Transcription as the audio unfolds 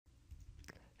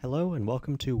Hello and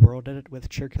welcome to World Edit with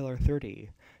Chairkiller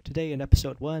 30. Today in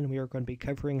episode 1 we are going to be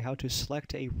covering how to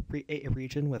select a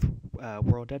region with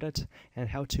World Edit and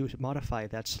how to modify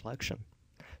that selection.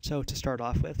 So to start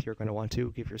off with, you're going to want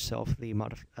to give yourself the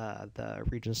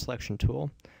region selection tool.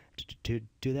 To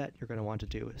do that, you're going to want to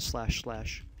do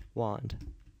 / wand.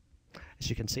 As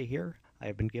you can see here, I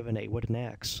have been given a wooden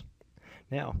axe.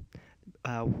 Now,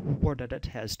 World Edit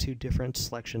has two different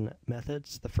selection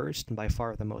methods. The first, and by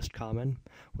far the most common,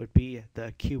 would be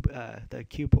the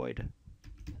cuboid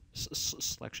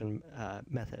selection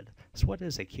method. So what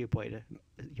is a cuboid,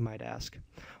 you might ask?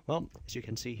 Well, as you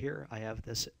can see here, I have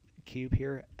this cube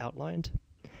here outlined,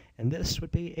 and this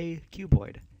would be a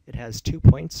cuboid. It has 2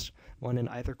 points, one in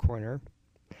either corner,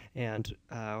 and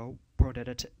World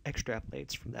Edit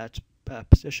extrapolates from that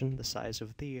position the size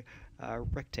of the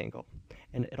rectangle,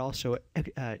 and it also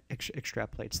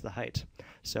extrapolates the height.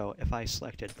 So if I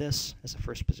selected this as a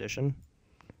first position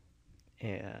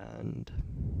and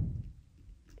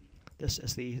this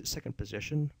as the second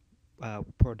position,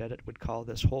 World Edit would call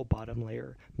this whole bottom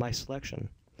layer my selection.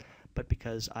 But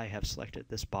because I have selected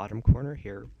this bottom corner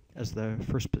here as the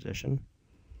first position,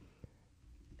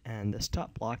 and this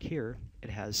top block here, it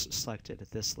has selected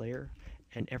this layer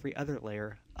and every other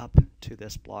layer up to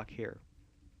this block here.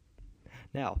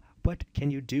 Now, what can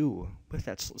you do with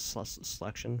that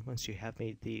selection once you have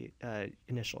made the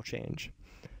initial change?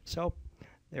 So,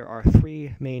 there are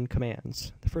 3 main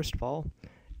commands. The first of all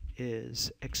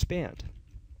is expand.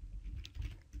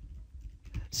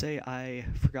 Say I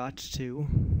forgot to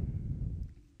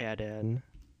add in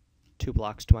 2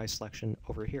 blocks to my selection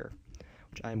over here,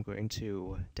 which I'm going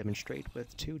to demonstrate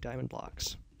with 2 diamond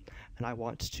blocks. And I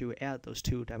want to add those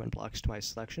 2 diamond blocks to my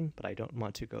selection, but I don't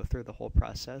want to go through the whole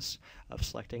process of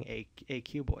selecting a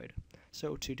cuboid.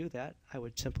 So to do that, I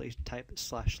would simply type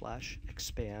 /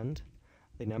 expand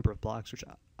the number of blocks which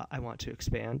I want to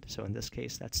expand. So in this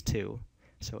case, that's 2.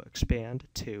 So expand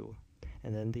 2,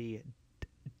 and then the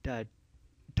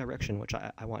direction which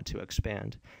I want to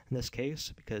expand. In this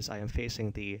case, because I am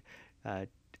facing the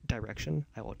direction,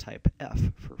 I will type F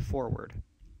for forward.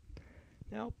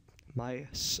 Now, my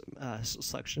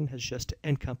selection has just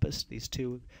encompassed these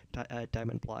 2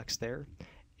 diamond blocks there,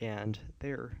 and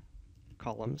their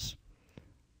columns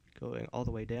going all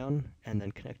the way down and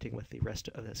then connecting with the rest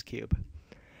of this cube.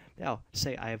 Now,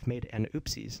 say I have made an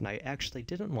oopsies and I actually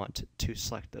didn't want to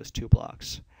select those 2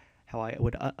 blocks. How I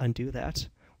would undo that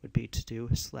would be to do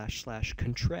 /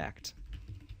 contract,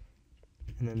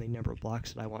 and then the number of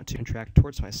blocks that I want to contract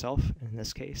towards myself. In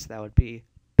this case, that would be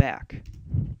back.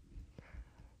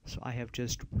 So I have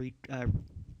just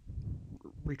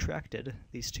retracted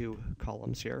these 2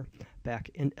 columns here back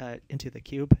into the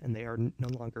cube, and they are no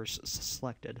longer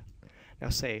selected. Now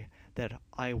say that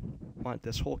I want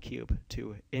this whole cube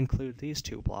to include these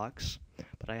 2 blocks,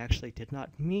 but I actually did not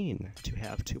mean to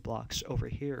have 2 blocks over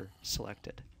here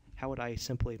selected. How would I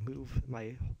simply move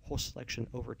my whole selection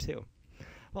over to?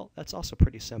 Well, that's also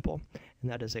pretty simple,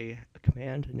 and that is a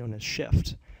command known as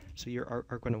shift. So you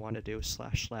are going to want to do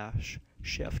 /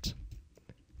 shift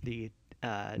the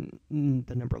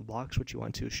number of blocks which you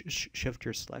want to shift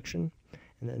your selection,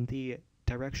 and then the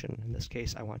direction. In this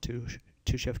case, I want to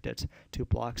shift it 2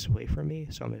 blocks away from me,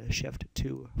 so I'm going to shift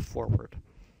 2 forward.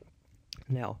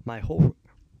 Now, my whole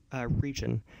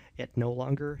region, it no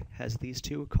longer has these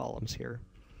 2 columns here,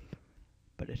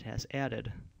 but it has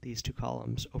added these 2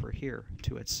 columns over here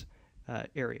to its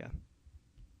area.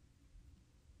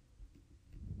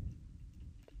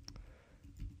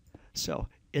 So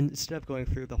instead of going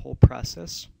through the whole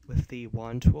process with the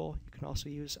wand tool, you can also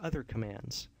use other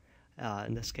commands.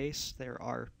 In this case, there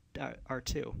are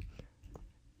 2.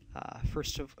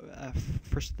 First of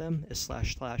them is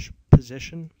 /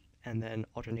 position, and then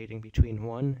alternating between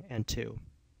 1 and 2.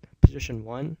 Position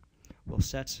 1 will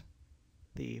set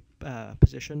the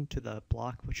position to the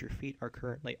block which your feet are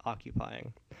currently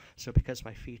occupying. So because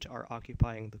my feet are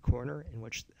occupying the corner in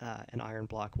which an iron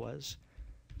block was,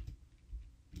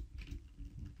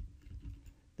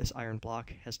 this iron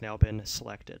block has now been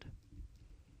selected.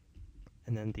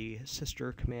 And then the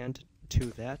sister command to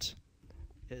that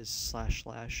is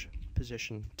 /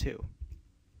 position 2.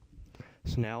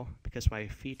 So now, because my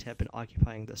feet have been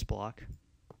occupying this block,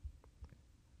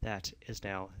 that is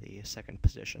now the second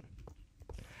position.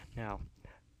 Now,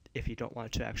 if you don't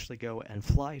want to actually go and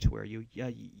fly to where you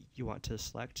want to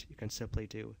select, you can simply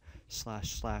do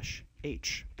 /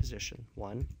 H position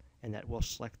 1, and that will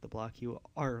select the block you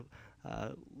are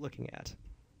looking at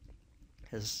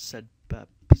as said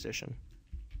position.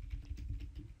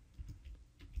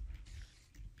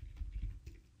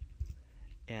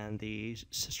 And the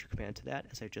sister command to that,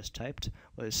 as I just typed,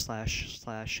 was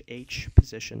 //h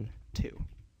position 2.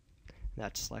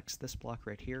 That selects this block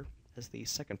right here as the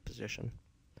second position.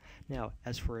 Now,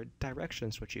 as for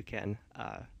directions, which you can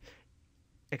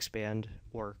expand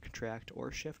or contract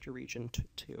or shift your region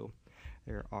to,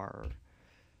 there are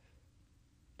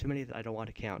too many that I don't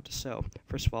want to count. So,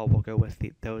 first of all, we'll go with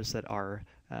those that are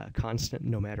constant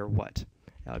no matter what.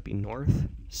 That would be north,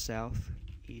 south,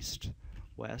 east,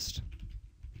 west,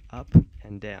 up,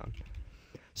 and down.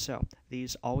 So,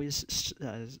 these always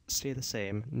stay the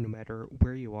same no matter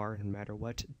where you are, no matter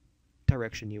what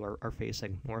direction you are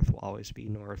facing. North will always be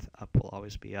north, up will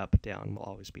always be up, down will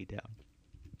always be down.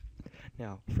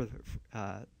 Now, for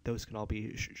those can all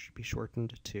be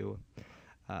shortened to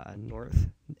north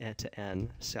to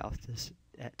N, south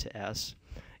to S,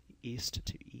 east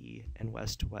to E, and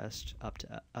west to west, up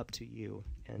to U,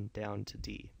 and down to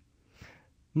D.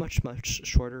 Much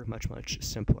shorter, much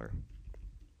simpler.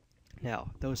 Now,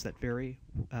 those that vary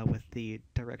with the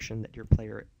direction that your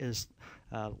player is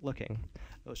looking,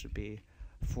 those would be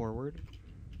forward,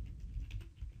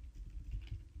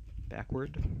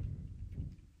 backward,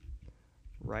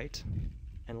 right,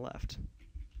 and left.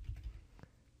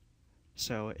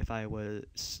 So if I was,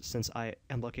 since I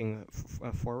am looking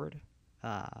forward,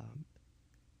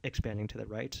 expanding to the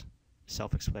right,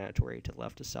 self-explanatory. To the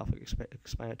left is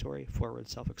self-explanatory. Forward,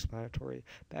 self-explanatory.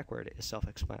 Backward is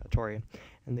self-explanatory.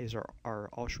 And these are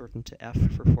all shortened to F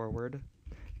for forward,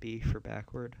 B for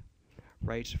backward,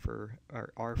 right for,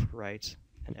 or R for right,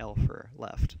 and L for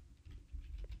left.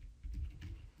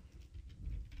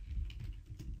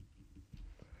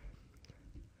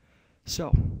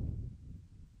 So,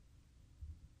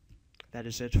 that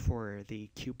is it for the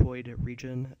cuboid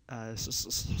region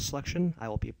selection. I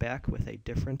will be back with a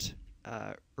different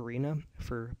arena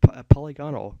for a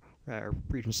polygonal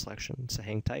region selection, so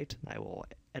hang tight. I will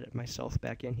edit myself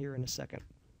back in here in a second.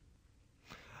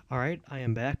 Alright, I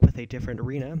am back with a different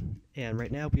arena, and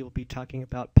right now we will be talking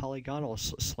about polygonal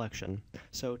selection.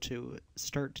 So to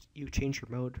start, you change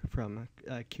your mode from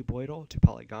cuboidal to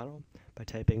polygonal by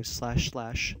typing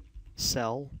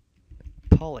 //cell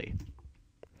poly.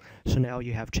 So now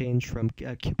you have changed from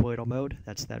cuboidal mode,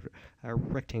 that's that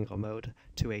rectangle mode,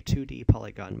 to a 2D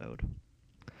polygon mode.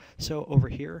 So over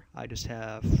here, I just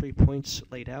have 3 points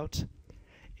laid out,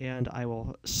 and I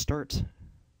will start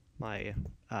my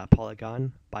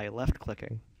polygon by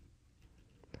left-clicking.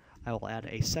 I will add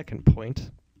a second point,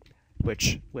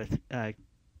 which with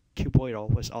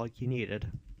cuboidal was all you needed,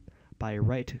 by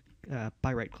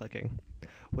right-clicking.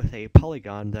 With a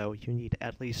polygon, though, you need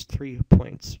at least 3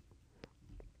 points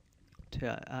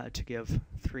to give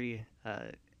 3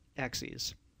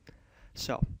 axes.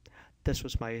 So this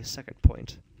was my second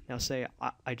point. Now say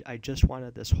I just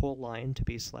wanted this whole line to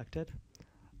be selected.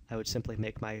 I would simply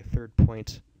make my third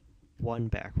point 1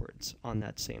 backwards on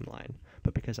that same line.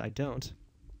 But because I don't,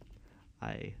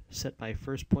 I set my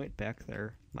first point back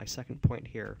there, my second point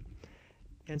here,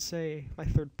 and say my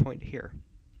third point here.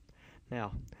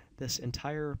 Now, this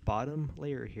entire bottom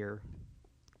layer here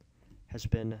has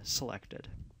been selected,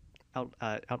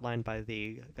 outlined by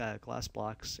the glass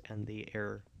blocks and the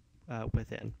air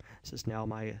within. This is now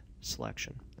my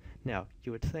selection. Now,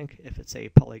 you would think if it's a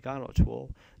polygonal tool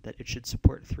that it should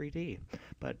support 3D,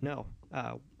 but no.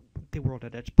 The World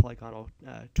Edit polygonal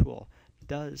tool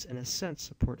does, in a sense,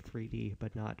 support 3D,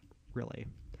 but not really.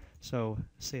 So,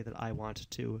 say that I want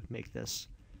to make this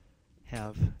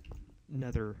have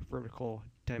another vertical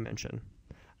dimension.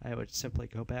 I would simply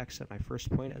go back, set my first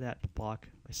point at that block,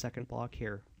 my second block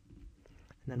here,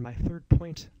 and then my third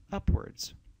point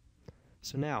upwards.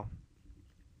 So now,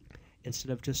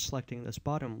 instead of just selecting this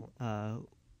bottom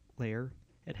layer,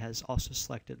 it has also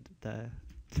selected the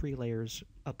 3 layers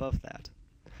above that.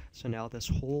 So now this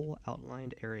whole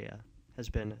outlined area has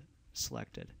been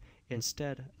selected,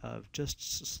 instead of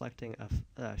just selecting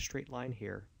a straight line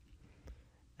here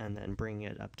and then bringing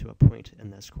it up to a point in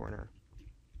this corner.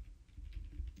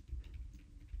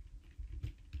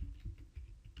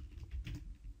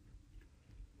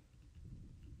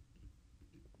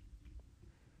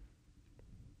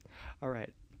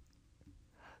 Alright,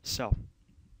 so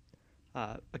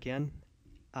again,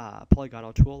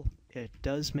 polygonal tool, it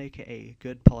does make a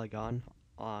good polygon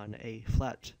on a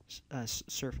flat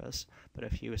surface, but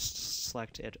if you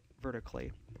select it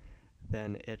vertically,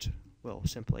 then it will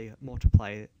simply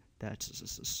multiply that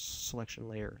selection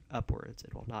layer upwards.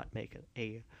 It will not make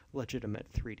a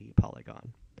legitimate 3D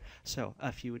polygon. So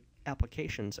a few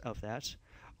applications of that.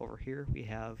 Over here we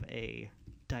have a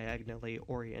diagonally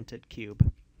oriented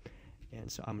cube. And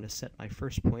so I'm going to set my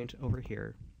first point over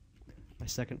here, my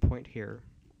second point here,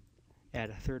 add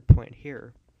a third point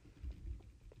here,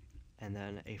 and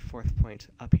then a fourth point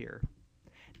up here.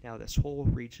 Now this whole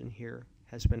region here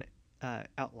has been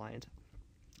outlined,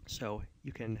 so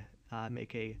you can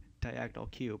make a diagonal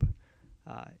cube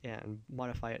and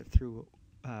modify it through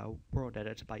World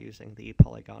Edit by using the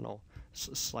Polygonal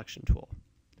Selection tool.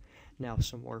 Now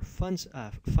some more fun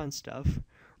stuff.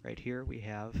 Right here we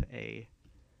have a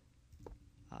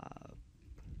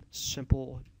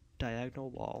simple diagonal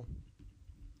wall.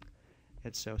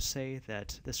 And so say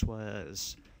that this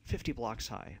was 50 blocks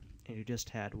high, and you just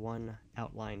had one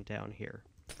outline down here.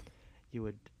 You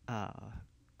would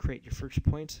create your first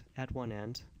point at one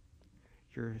end,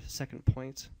 your second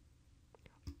point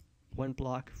one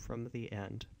block from the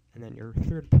end, and then your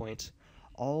third point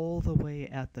all the way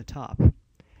at the top.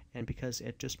 And because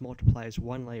it just multiplies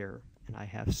one layer, and I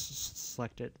have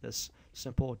selected this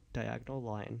simple diagonal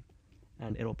line,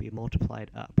 and it'll be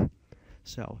multiplied up.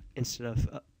 So instead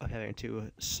of having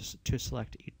to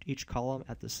select each column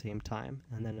at the same time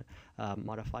and then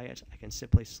modify it, I can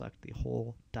simply select the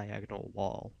whole diagonal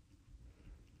wall.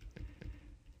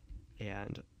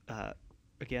 And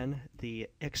again, the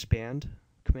expand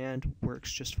command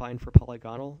works just fine for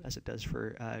polygonal as it does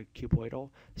for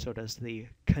cuboidal. So does the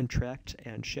contract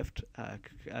and shift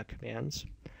commands.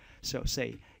 So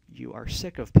say you are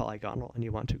sick of polygonal and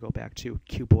you want to go back to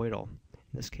cuboidal.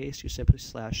 In this case, you simply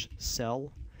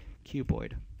 /cell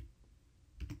cuboid,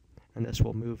 and this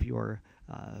will move your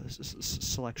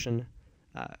selection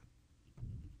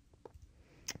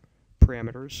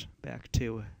parameters back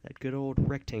to that good old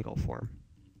rectangle form.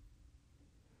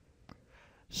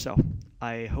 So,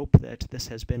 I hope that this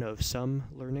has been of some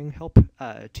learning help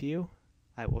to you.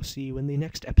 I will see you in the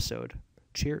next episode.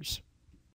 Cheers.